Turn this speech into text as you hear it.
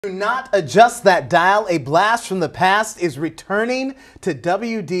Do not adjust that dial. A blast from the past is returning to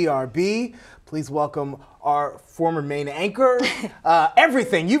WDRB. Please welcome our former main anchor.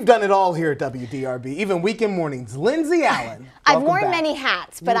 Everything. You've done it all here at WDRB, even weekend mornings. Lindsay Allen. I've worn many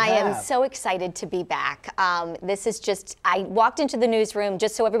hats, but I am so excited to be back. This is just, I walked into the newsroom,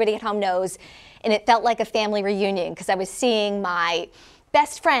 just so everybody at home knows, and it felt like a family reunion because I was seeing my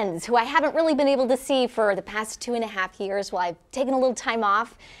best friends who I haven't really been able to see for the past 2.5 years while I've taken a little time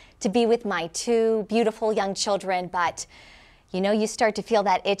off to be with my two beautiful young children. But you know, you start to feel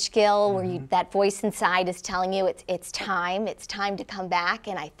that itch, Gil, where that voice inside is telling you it's time to come back.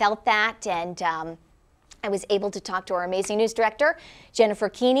 And I felt that, and I was able to talk to our amazing news director, Jennifer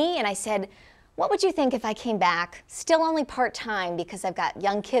Keeney, and I said, what would you think if I came back, still only part-time because I've got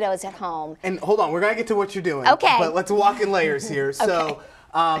young kiddos at home? And hold on, we're going to get to what you're doing. Okay. But let's walk in layers here. Okay. So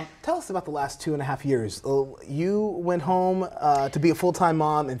tell us about the last 2.5 years. You went home to be a full-time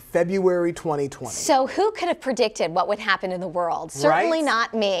mom in February 2020. So who could have predicted what would happen in the world? Certainly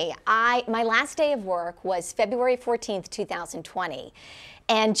not me. My last day of work was February 14th, 2020.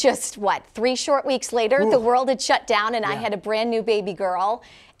 And just, 3 short weeks later, the world had shut down, and I had a brand new baby girl.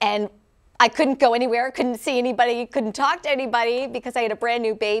 And I couldn't go anywhere, couldn't see anybody, couldn't talk to anybody because I had a brand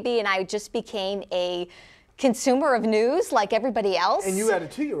new baby, and I just became a consumer of news like everybody else. And you had a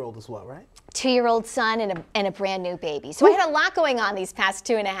 2-year-old as well, right? 2-year-old son and a brand new baby. So I had a lot going on these past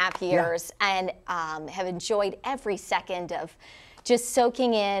 2.5 years, and have enjoyed every second of just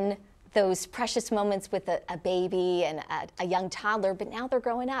soaking in those precious moments with a baby and a young toddler. But now they're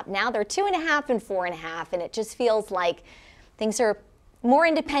growing up. Now they're 2.5 and 4.5, and it just feels like things are more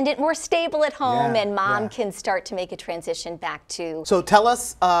independent, more stable at home, and mom can start to make a transition back to. So tell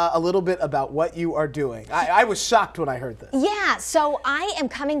us a little bit about what you are doing. I was shocked when I heard this. Yeah, so I am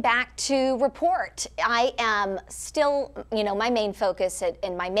coming back to report. I am still, you know, my main focus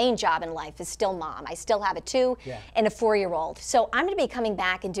and my main job in life is still mom. I still have a 2 and a 4-year-old. So I'm going to be coming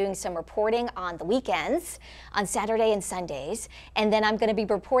back and doing some reporting on the weekends, on Saturday and Sundays, and then I'm going to be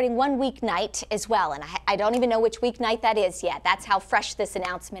reporting one weeknight as well. And I don't even know which weeknight that is yet. That's how fresh this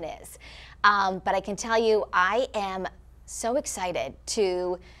announcement is. But I can tell you, I am so excited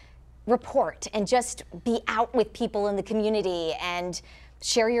to report and just be out with people in the community and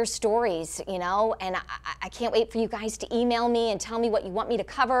share your stories, you know, and I can't wait for you guys to email me and tell me what you want me to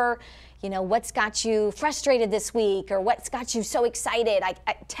cover. You know, what's got you frustrated this week, or what's got you so excited?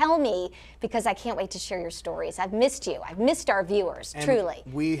 Tell me, because I can't wait to share your stories. I've missed you. I've missed our viewers, and truly.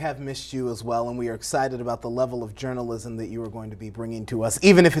 We have missed you as well, and we are excited about the level of journalism that you are going to be bringing to us,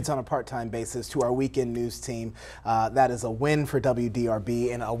 even if it's on a part-time basis, to our weekend news team. That is a win for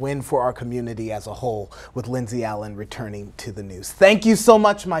WDRB and a win for our community as a whole, with Lindsay Allen returning to the news. Thank you so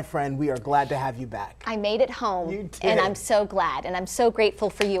much, my friend. We are glad to have you back. I made it home. You did. And I'm so glad, and I'm so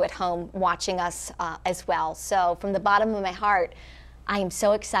grateful for you at home watching us as well. So from the bottom of my heart, I am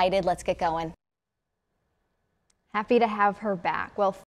so excited. Let's get going. Happy to have her back. Well,